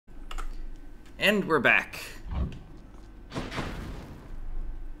And we're back.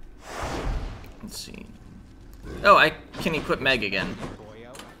 Let's see. Oh, I can equip Meg again.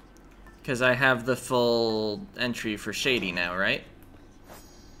 Because I have the full entry for Shady now, right?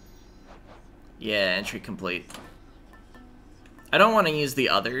 Yeah, entry complete. I don't want to use the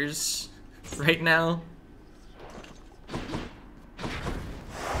others right now.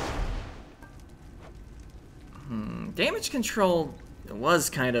 Damage control was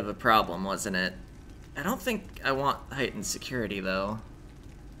kind of a problem, wasn't it? I don't think I want heightened security, though.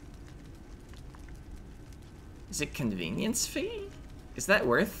 Is it convenience fee? Is that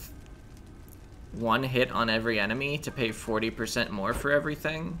worth one hit on every enemy to pay 40% more for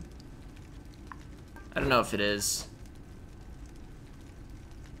everything? I don't know if it is.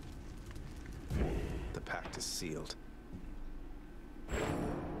 The pact is sealed.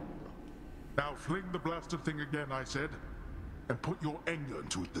 Now fling the blasted thing again, I said. And put your anger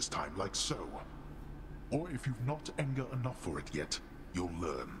into it this time, like so. Or if you've not anger enough for it yet, you'll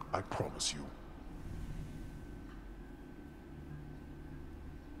learn, I promise you.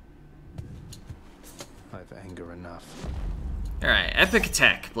 I've anger enough. Alright, epic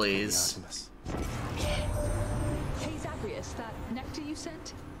attack, please. Hey Zagreus, that nectar you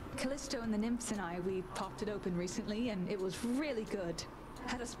sent? Callisto and the nymphs and I, we popped it open recently and it was really good.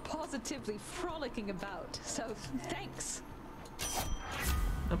 Had us positively frolicking about, so thanks.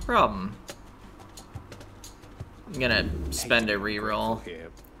 No problem. I'm gonna spend a reroll.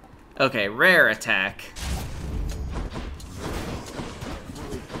 Okay, rare attack.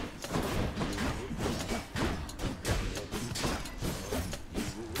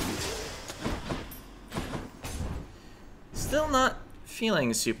 Still not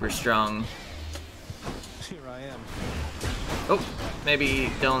feeling super strong. Here I am. Oh, maybe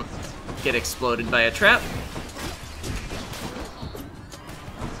don't get exploded by a trap.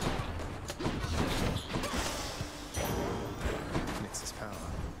 Nix's power.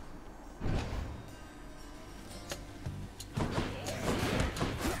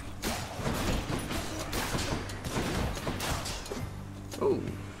 Oh,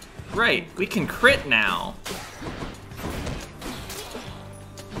 right, we can crit now.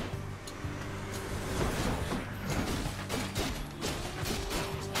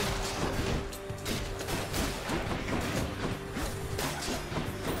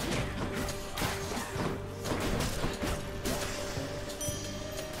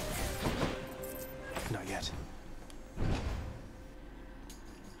 Not yet.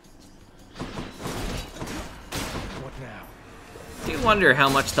 What now? I do wonder how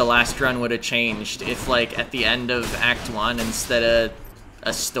much the last run would have changed if, like, at the end of Act 1, instead of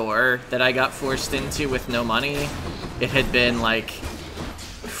a store that I got forced into with no money, it had been, like,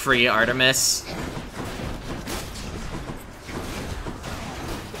 free Artemis.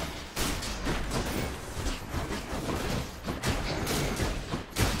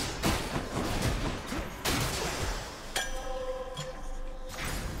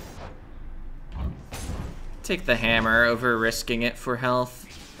 Take the hammer over risking it for health.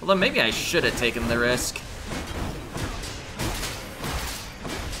 Although maybe I should have taken the risk.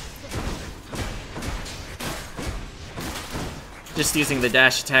 Just using the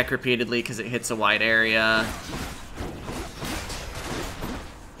dash attack repeatedly because it hits a wide area.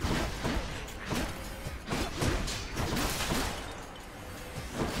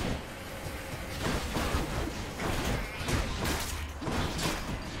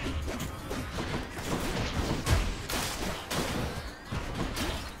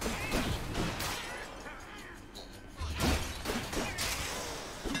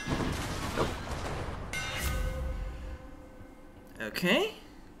 Okay.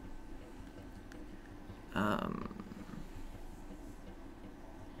 I'll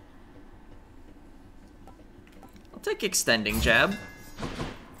take extending jab.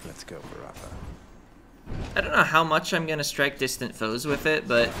 Let's go, Barappa. I don't know how much I'm gonna strike distant foes with it,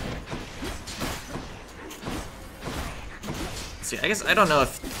 but see, I guess I don't know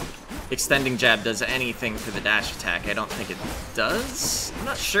if extending jab does anything for the dash attack. I don't think it does. I'm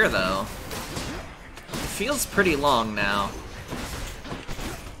not sure though. It feels pretty long now.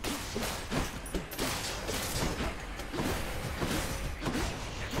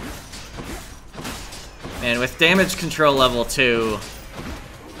 Man, with damage control level 2,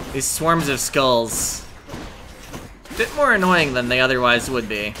 these swarms of skulls, a bit more annoying than they otherwise would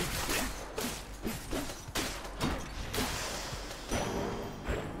be.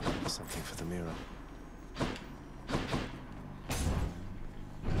 Something for the mirror.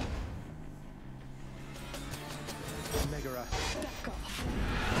 Megara.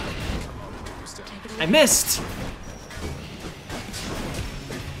 I missed!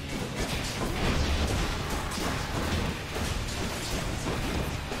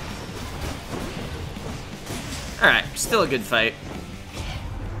 Alright, still a good fight.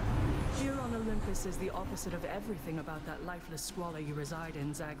 Here on Olympus is the opposite of everything about that lifeless squalor you reside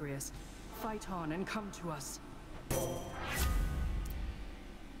in, Zagreus. Fight on and come to us.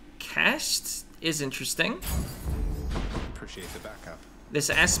 Cast is interesting. Appreciate the backup.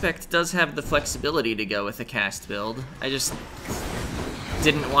 This aspect does have the flexibility to go with a cast build. I just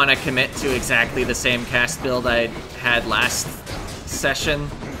didn't want to commit to exactly the same cast build I had last session.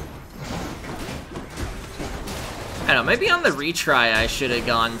 I don't know, maybe on the retry I should have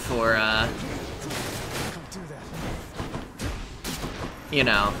gone for, you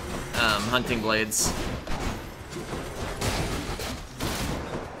know, hunting blades.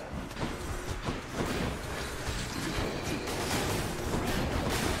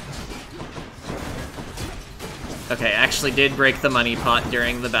 Okay, actually did break the money pot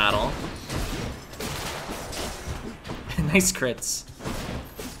during the battle. Nice crits.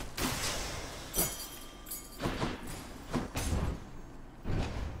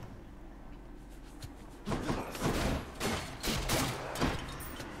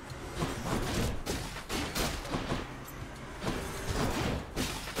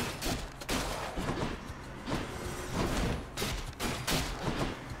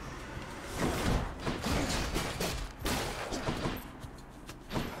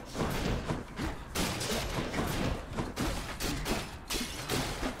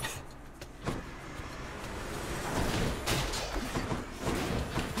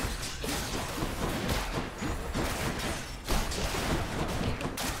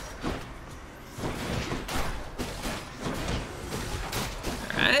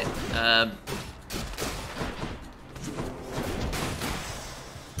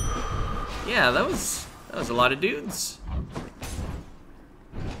 Yeah, that was a lot of dudes.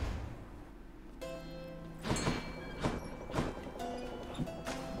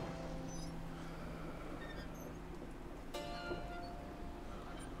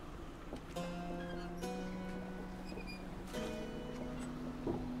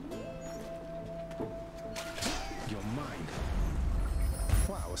 You're mine.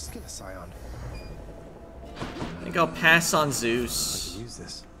 Wow, a skill scion. I think I'll pass on Zeus. I can use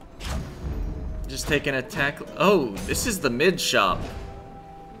this. Just take an attack. Oh, this is the mid shop.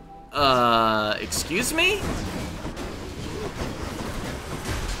 Excuse me?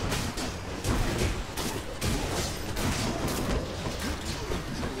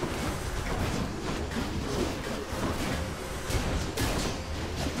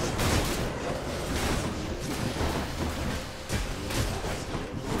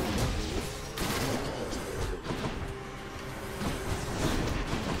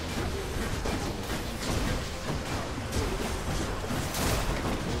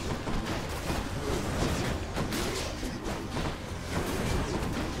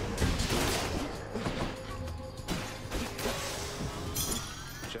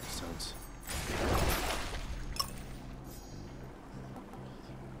 Gemstones.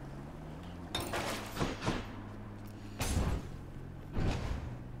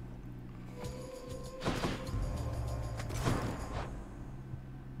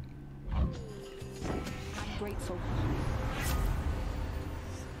 I'm grateful.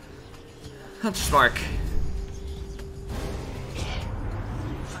 Hunchmark. I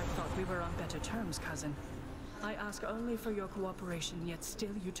thought we were on better terms, cousin. I ask only for your cooperation, yet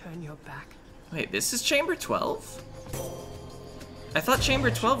still you turn your back. Wait, this is Chamber 12? I thought Chamber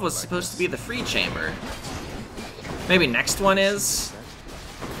 12 was supposed to be the free chamber. Maybe next one is?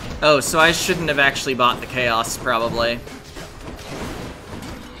 Oh, so I shouldn't have actually bought the Chaos, probably.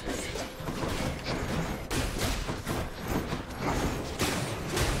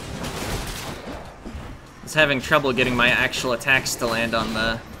 I was having trouble getting my actual attacks to land on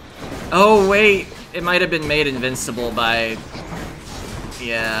the... Oh, wait! It might have been made invincible by...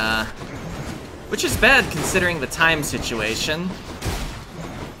 Yeah... Which is bad considering the time situation.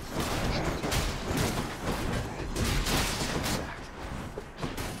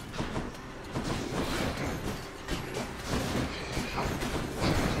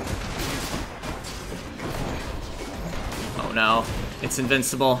 Oh no, it's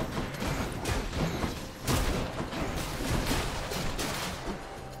invincible.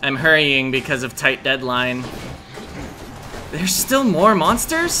 I'm hurrying because of tight deadline. There's still more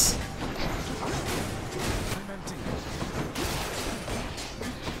monsters?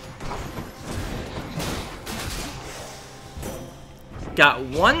 Got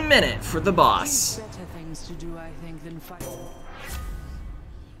 1 minute for the boss. Better things to do, I think, than fight.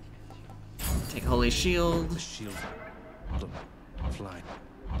 Take Holy Shield. The shield. Fly.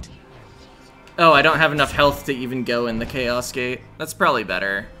 Oh, I don't have enough health to even go in the Chaos Gate. That's probably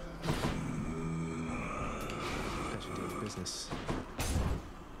better. business.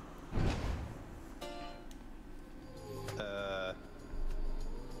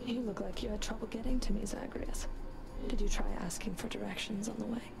 You look like you had trouble getting to me, Zagreus. Did you try asking for directions on the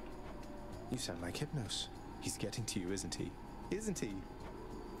way? You sound like Hypnos. He's getting to you, isn't he? Isn't he?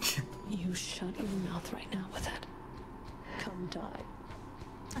 You shut your mouth right now with that. Come die.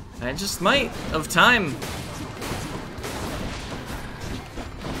 I just might, of time.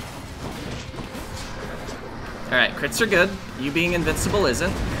 Alright, crits are good. You being invincible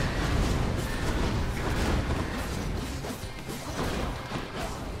isn't.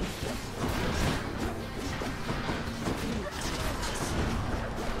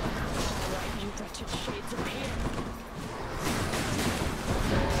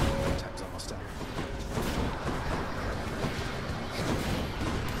 Time's almost up.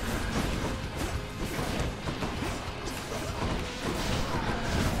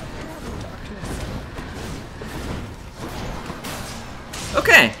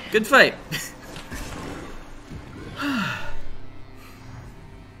 Okay, good fight.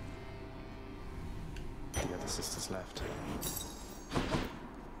 The other sisters left.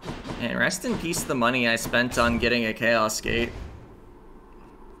 And rest in peace the money I spent on getting a Chaos Gate.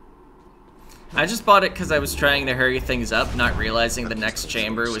 I just bought it because I was trying to hurry things up, not realizing the next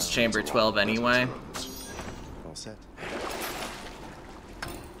chamber was chamber 12 anyway. All set.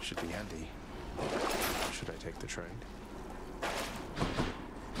 Should be handy. Should I take the trade?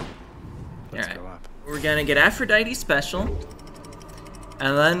 Let's Alright, go up. we're gonna get Aphrodite special,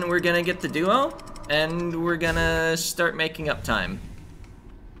 and then we're gonna get the duo, and we're gonna start making up time.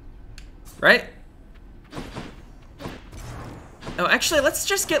 Right? Oh, actually, let's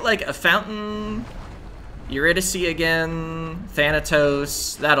just get, like, a Fountain, Eurydice again,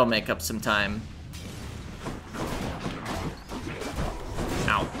 Thanatos. That'll make up some time.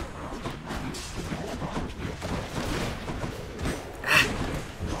 Ow.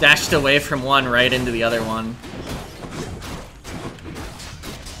 Dashed away from one right into the other one.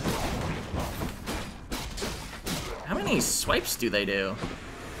 How many swipes do they do?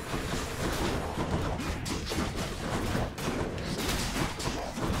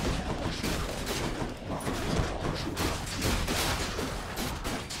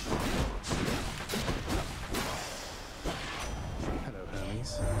 Hello,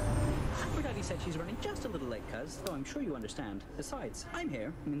 Hermes. Aphrodite said she's running just a little late, cuz, though I'm sure you understand. Besides, I'm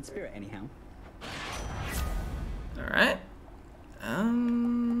here, in spirit anyhow. Alright.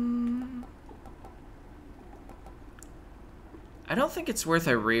 I don't think it's worth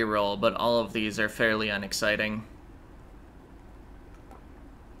a reroll, but all of these are fairly unexciting.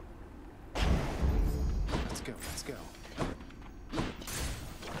 Let's go, let's go.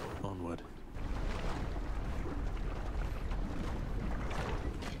 Onward.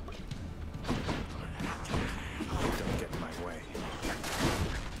 Don't get in my way.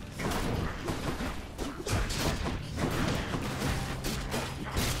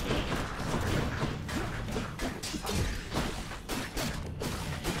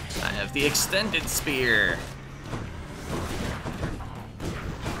 I have the extended spear.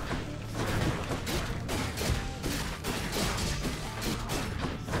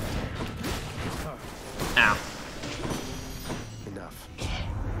 Ow. Enough.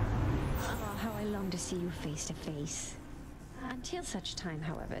 Oh, how I long to see you face to face. Until such time,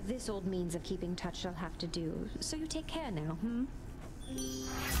 however, this old means of keeping touch shall have to do. So you take care now,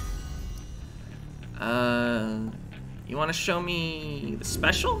 You want to show me the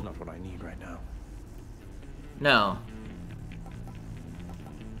special? Not what I need right now. No.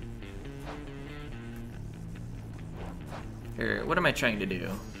 Here, what am I trying to do?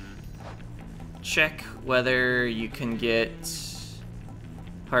 Check whether you can get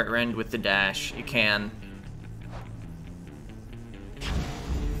Heartrend with the dash. You can.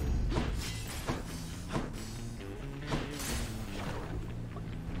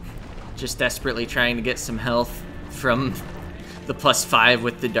 Just desperately trying to get some health from the +5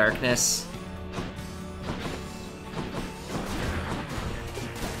 with the darkness.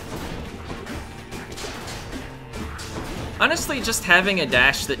 Honestly, just having a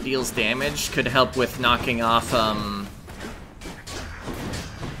dash that deals damage could help with knocking off,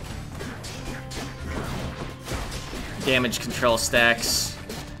 damage control stacks.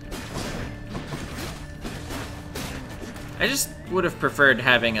 I just would have preferred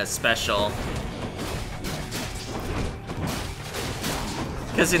having a special.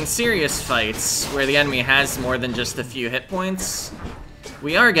 Because in serious fights, where the enemy has more than just a few hit points,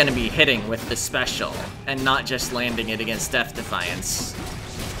 we are going to be hitting with the special, and not just landing it against Death Defiance.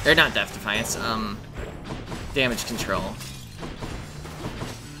 Or not Death Defiance, damage control.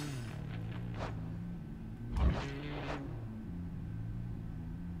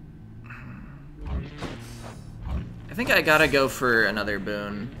 think I gotta go for another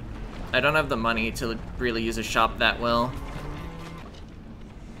boon. I don't have the money to really use a shop that well.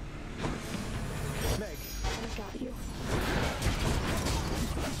 Meg, I got you.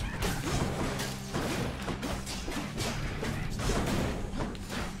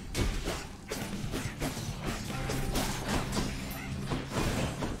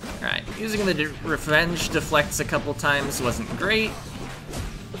 Alright, using the revenge deflects a couple times wasn't great.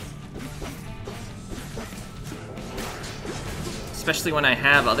 Especially when I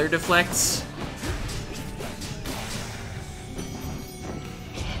have other deflects.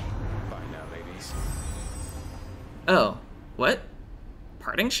 Bye now, ladies. Oh, what?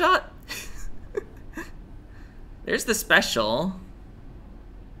 Parting shot? There's the special.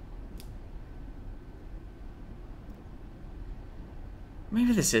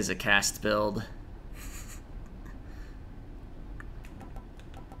 Maybe this is a cast build.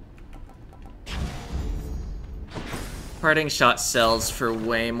 Parting shot sells for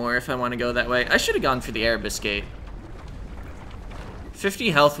way more if I want to go that way. I should have gone for the air biscuit. 50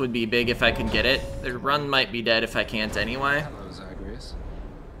 health would be big if I could get it. The run might be dead if I can't anyway. Hello, Zagreus.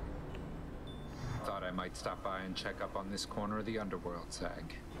 Thought I might stop by and check up on this corner of the Underworld,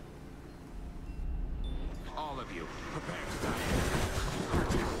 Zag. All of you, prepare to die.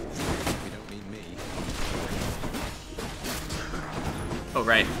 You don't mean me. Oh,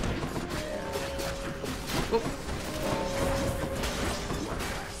 right. Oop.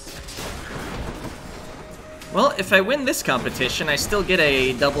 Well, if I win this competition, I still get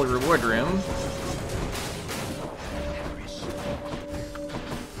a double reward room.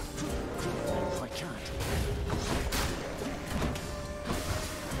 I can't.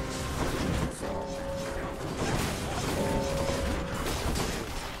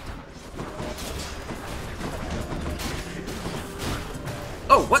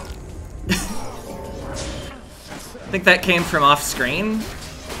 Oh, what? I think that came from off screen.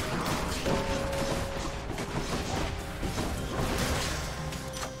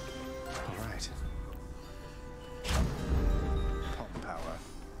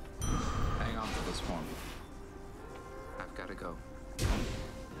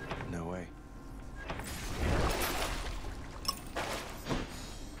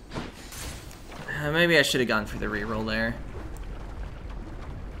 Maybe I should have gone for the reroll there.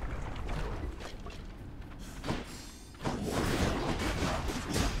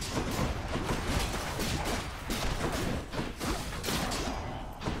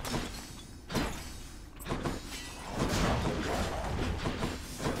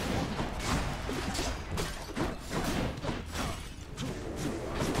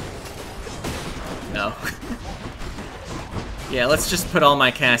 No. Yeah, let's just put all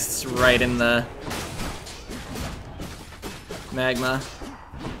my casts right in the magma.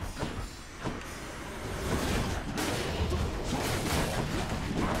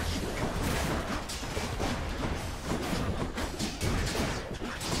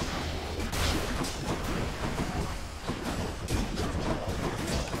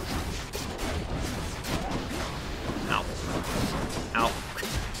 Ow. Ow.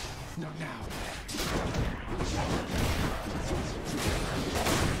 Not now.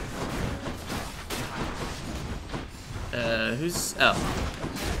 Who's... oh.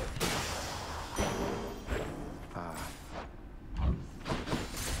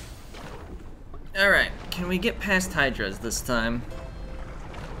 Alright, can we get past Hydras this time?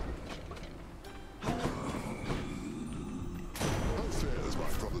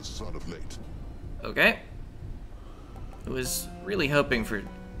 Okay. I was really hoping for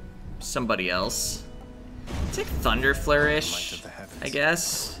somebody else. Take Thunder Flourish, I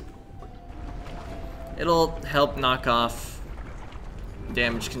guess. It'll help knock off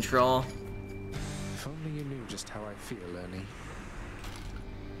damage control. If only you knew just how I feel, Ernie.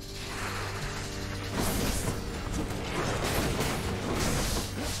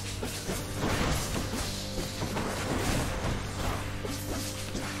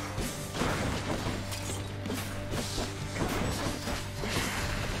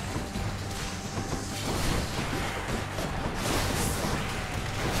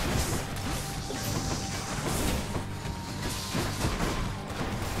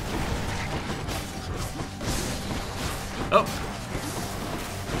 Oh.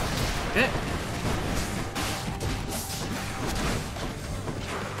 Okay.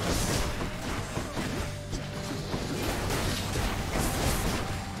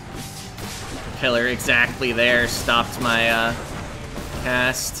 Pillar exactly there stopped my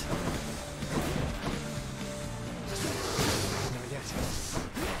cast.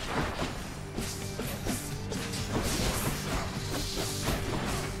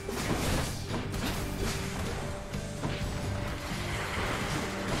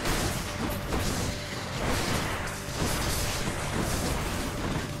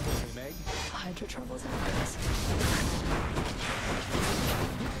 troubles Zagreus.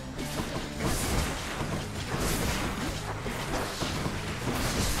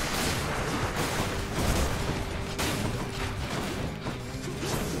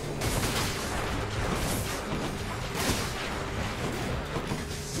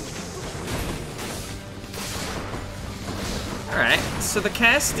 Alright, so the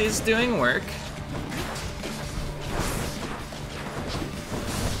cast is doing work.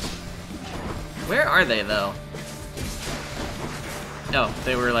 Where are they, though? Oh,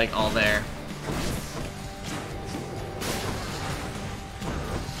 they were, like, all there.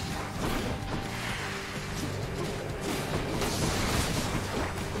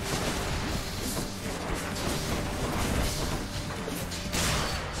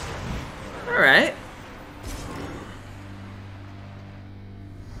 Alright.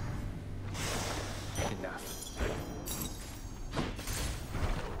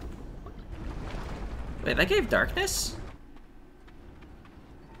 Wait, that gave darkness?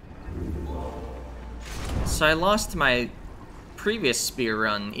 So I lost my previous spear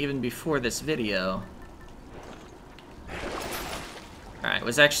run even before this video. Alright,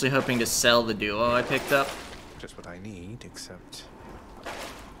 was actually hoping to sell the duo I picked up. Just what I need, except...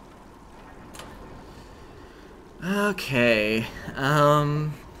 Okay, gonna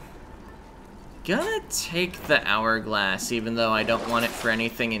take the hourglass even though I don't want it for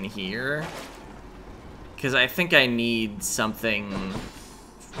anything in here. Because I think I need something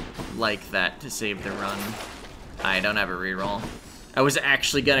like that to save the run. I don't have a reroll. I was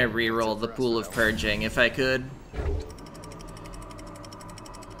actually gonna reroll the Pool of Purging if I could.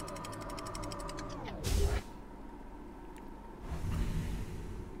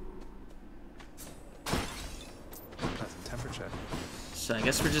 Pleasant temperature. So I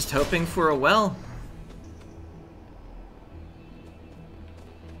guess we're just hoping for a well.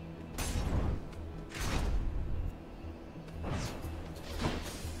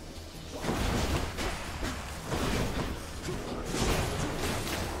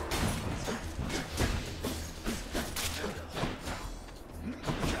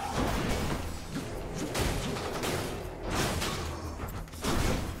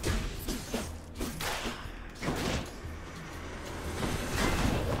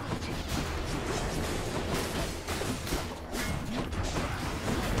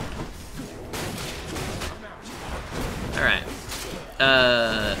 Alright.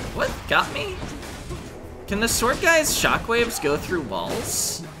 What got me? Can the sword guy's shockwaves go through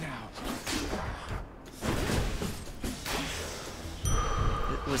walls?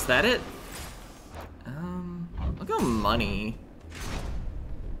 Was that it? I'll go money.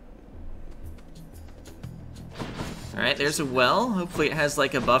 Alright, there's a well. Hopefully it has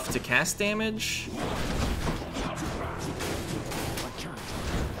like a buff to cast damage.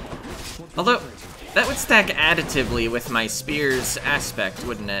 Although, that would stack additively with my spear's aspect,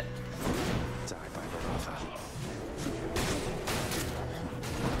 wouldn't it?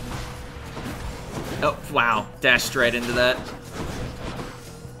 Oh, wow. Dashed right into that.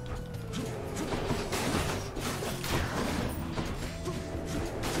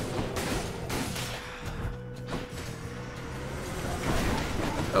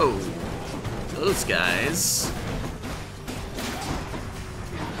 Oh, those guys.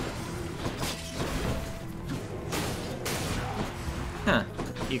 Huh.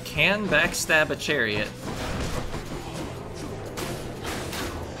 You can backstab a chariot.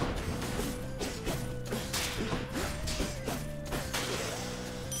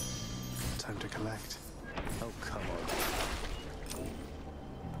 Time to collect. Oh, come on.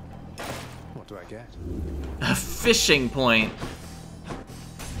 What do I get? A fishing point.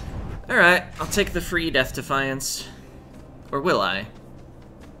 Alright, I'll take the free Death Defiance. Or will I?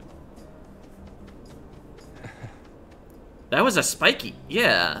 That was a spiky,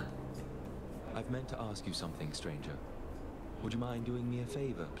 yeah. I've meant to ask you something, stranger. Would you mind doing me a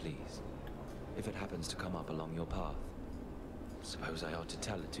favor, please? If it happens to come up along your path. Suppose I ought to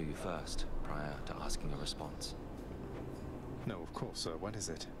tell it to you first, prior to asking a response. No, of course, sir. What is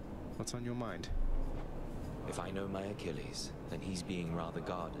it? What's on your mind? If I know my Achilles, then he's being rather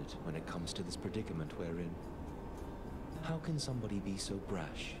guarded when it comes to this predicament we're in. How can somebody be so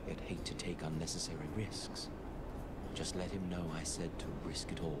brash, yet hate to take unnecessary risks? Just let him know I said to risk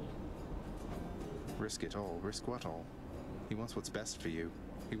it all. Risk it all? Risk what all? He wants what's best for you.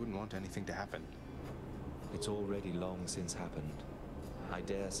 He wouldn't want anything to happen. It's already long since happened. I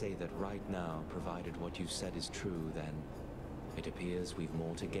dare say that right now, provided what you've said is true, then it appears we've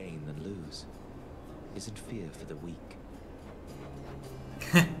more to gain than lose. Isn't fear for the weak?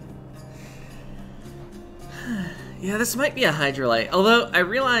 Yeah, this might be a Hydrolite. Although, I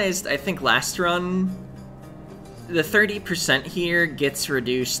realized, I think last run, the 30% here gets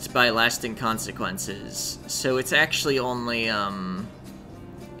reduced by lasting consequences. So it's actually only,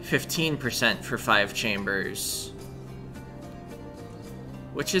 15% for 5 chambers.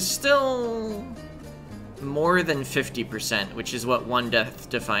 Which is still more than 50%, which is what 1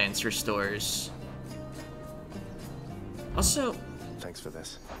 Death Defiance restores. Also... Thanks for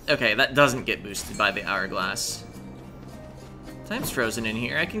this. Okay, that doesn't get boosted by the hourglass. Time's frozen in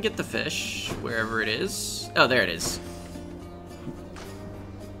here. I can get the fish, wherever it is. Oh, there it is.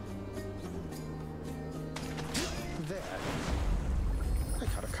 There. I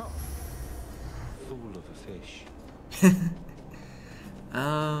caught a carp. Fool of a fish.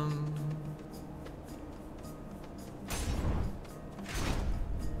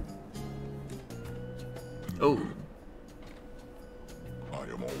 Oh. I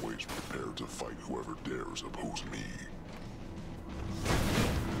am always prepared to fight whoever dares oppose me.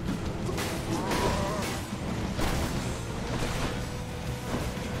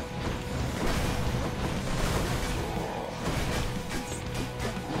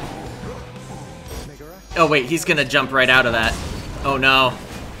 Oh wait, he's gonna jump right out of that. Oh no.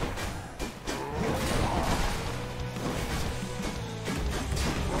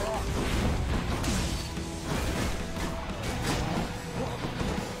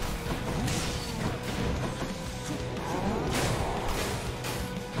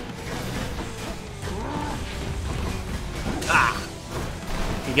 Ah!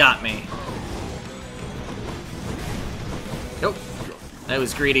 He got me. Nope. That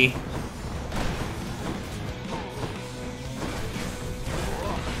was greedy.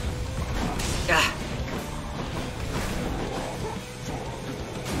 Ah.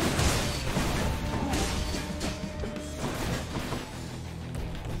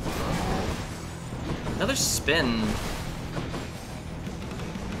 Another spin.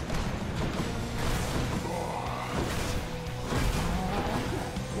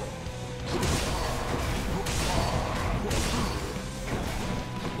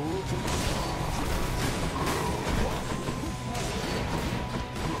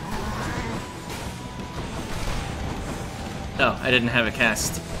 Oh, I didn't have a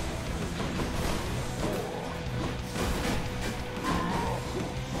cast.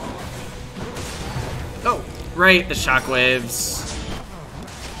 Oh, right, the shockwaves.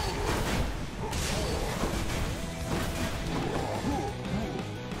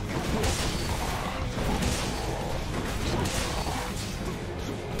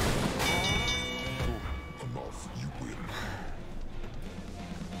 Enough, you win.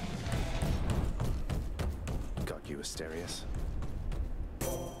 Got you, Asterius.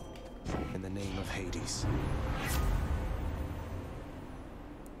 In the name of Hades.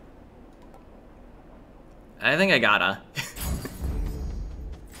 I think I gotta.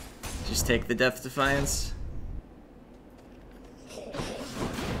 Just take the Death Defiance.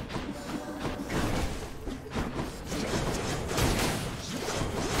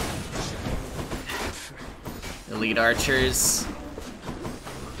 Elite archers.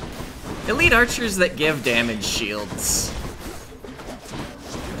 Elite archers that give damage shields.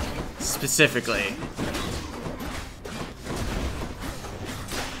 Specifically.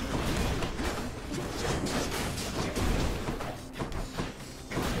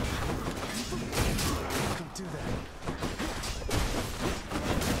 Don't do that.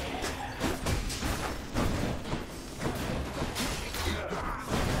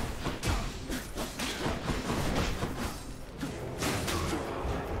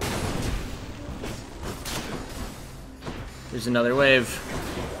 There's another wave.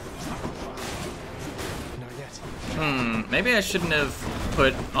 Not yet. Maybe I shouldn't have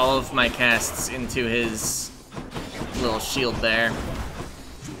put all of my casts into his little shield there.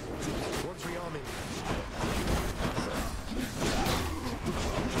 What's rearming?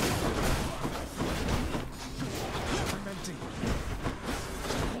 I'm empty.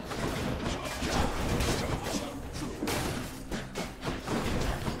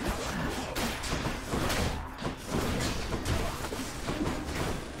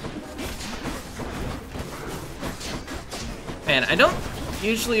 Man, I don't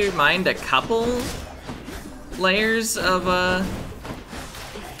usually mind a couple layers of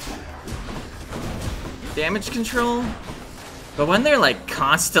damage control, but when they're like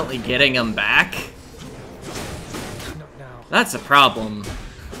constantly getting them back, Not now. that's a problem.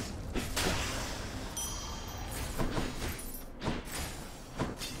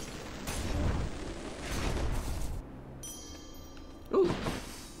 Ooh,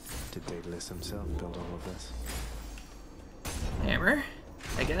 Did Daedalus himself build all of this? hammer,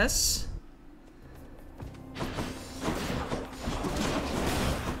 I guess.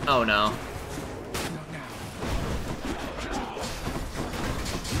 Oh no.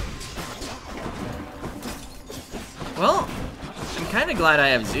 Well, I'm kind of glad I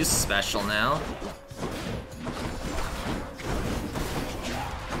have Zeus special now.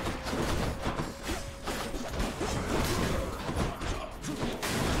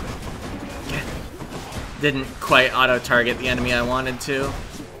 Didn't quite auto-target the enemy I wanted to.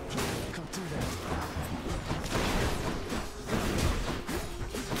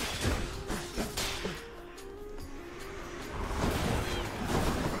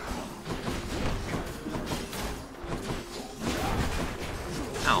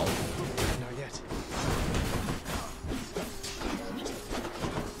 Ow. Not yet.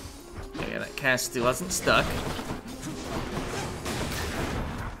 Yeah, that cast wasn't stuck.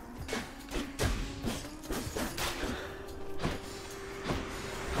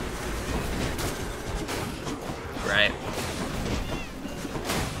 Right.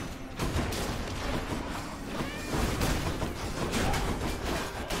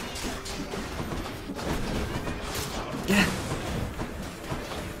 Yeah.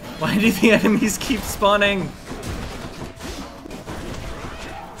 Why do the enemies keep spawning?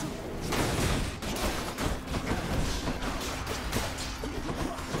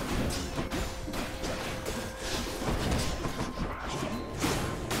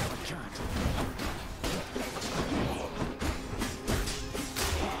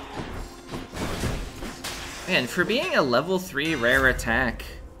 Man, for being a level 3 rare attack,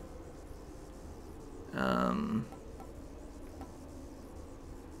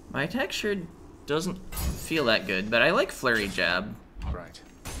 my attack sure doesn't feel that good, but I like Flurry Jab. Right.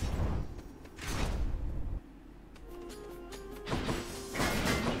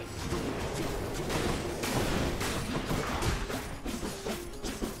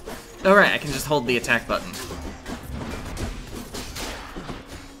 Oh right, I can just hold the attack button.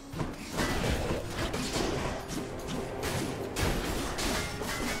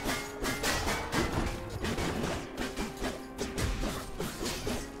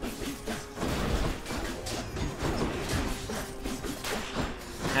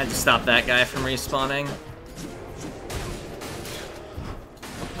 Had to stop that guy from respawning.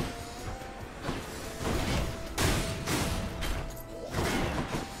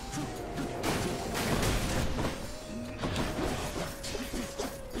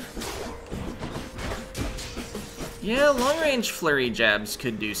 Yeah, long-range flurry jabs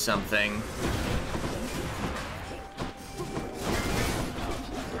could do something.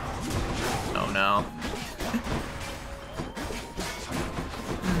 Oh no.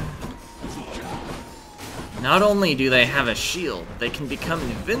 Not only do they have a shield, they can become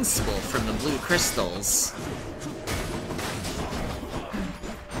invincible from the blue crystals.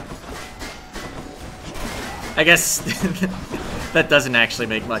 I guess that doesn't actually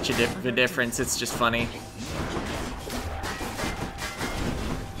make much of a difference, it's just funny.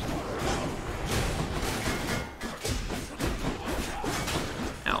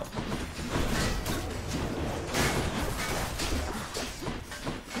 Ow.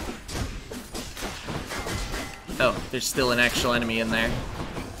 Oh, there's still an actual enemy in there.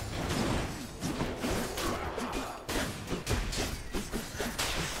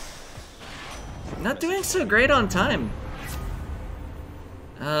 Not doing so great on time.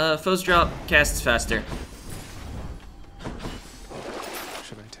 Foes drop, casts faster.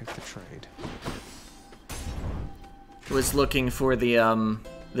 Should I take the trade? Was looking for the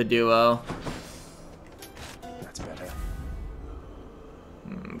duo. That's better.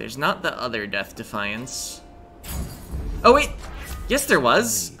 There's not the other Death Defiance. Oh wait! Yes there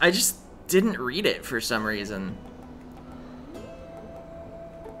was! I just didn't read it for some reason.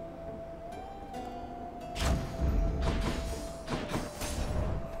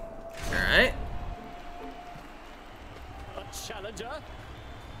 Alright. A challenger?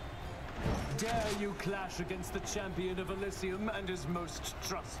 Dare you clash against the champion of Elysium and his most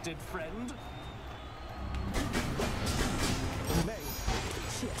trusted friend?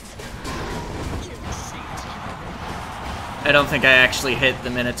 I don't think I actually hit the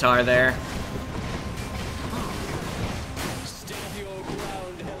Minotaur there. Stand your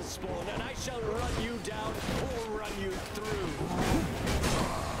ground, Hellspawn, and I shall run you down or run you through.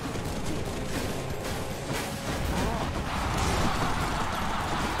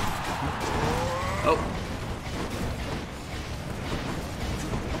 Oh.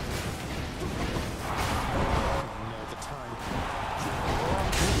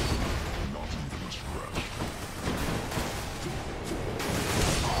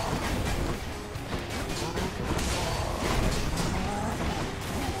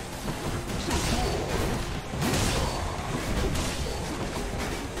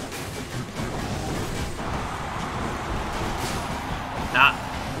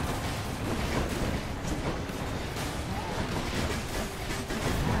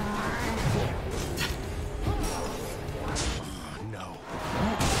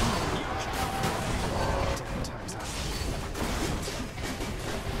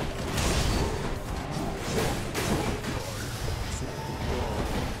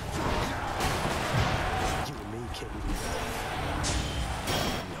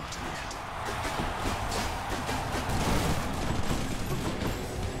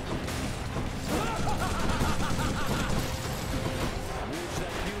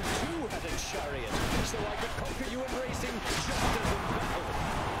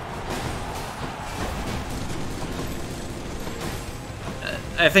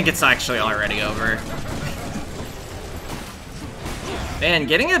 I think it's actually already over. Man,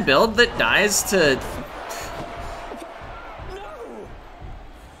 getting a build that dies to...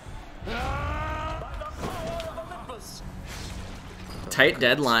 Tight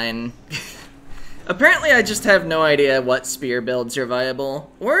deadline. Apparently I just have no idea what spear builds are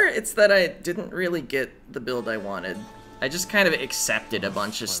viable, or it's that I didn't really get the build I wanted. I just kind of accepted a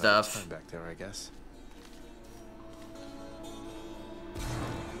bunch of stuff. Back there, I guess.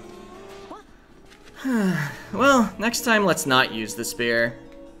 Well, next time let's not use the spear.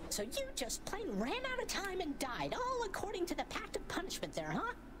 So you just plain ran out of time and died, all according to the pact of punishment there,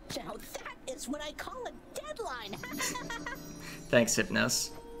 huh? Now that is what I call a deadline. Thanks,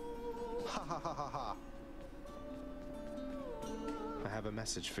 Hypnos. Ha ha ha ha ha. I have a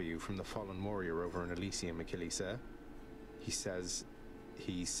message for you from the fallen warrior over in Elysium, Achilles, sir.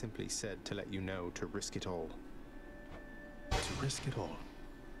 He simply said to let you know to risk it all. To risk it all?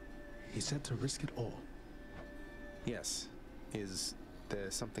 He said to risk it all? Yes. Is there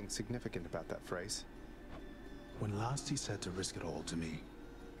something significant about that phrase? When last he said to risk it all to me,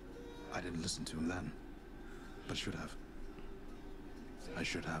 I didn't listen to him then, but should have. I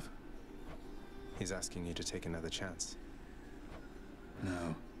should have. He's asking you to take another chance.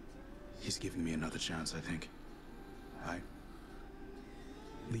 No. He's giving me another chance, I think.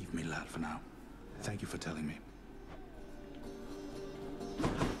 Leave me, lad, for now. Thank you for telling me.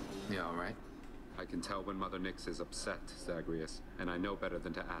 Yeah, all right. I can tell when Mother Nyx is upset, Zagreus, and I know better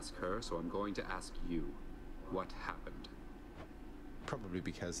than to ask her, so I'm going to ask you. What happened? Probably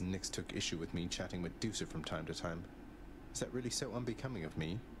because Nyx took issue with me chatting with Deucer from time to time. Is that really so unbecoming of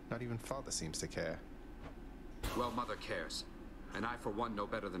me? Not even Father seems to care. Well, Mother cares, and I for one know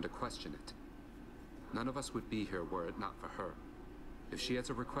better than to question it. None of us would be here were it not for her. If she has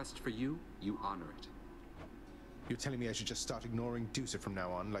a request for you, you honor it. You're telling me I should just start ignoring Deucer from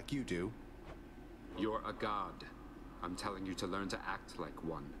now on, like you do? You're a god. I'm telling you to learn to act like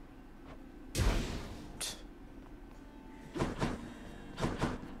one.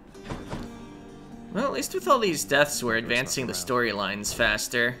 Well, at least with all these deaths, we're advancing the storylines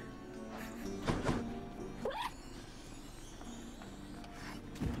faster.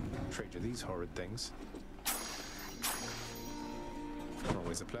 Trade you these horrid things.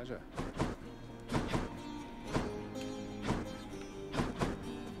 Always a pleasure.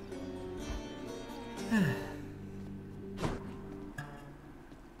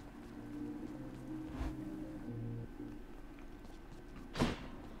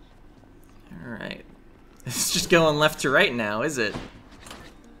 Alright. It's just going left to right now, is it?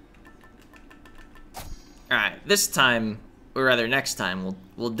 Alright, this time, or rather next time,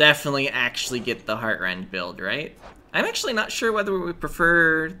 we'll definitely actually get the Heartrend build, right? I'm actually not sure whether we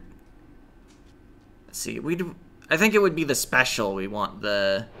prefer... Let's see, I think it would be the special we want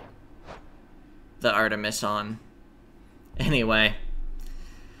the Artemis on. Anyway.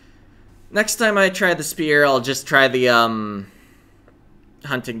 Next time I try the spear, I'll just try the,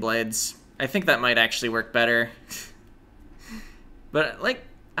 hunting blades. I think that might actually work better. But, like,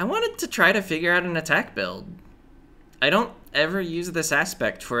 I wanted to try to figure out an attack build. I don't ever use this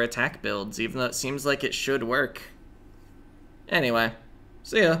aspect for attack builds, even though it seems like it should work. Anyway,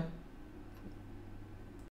 see ya.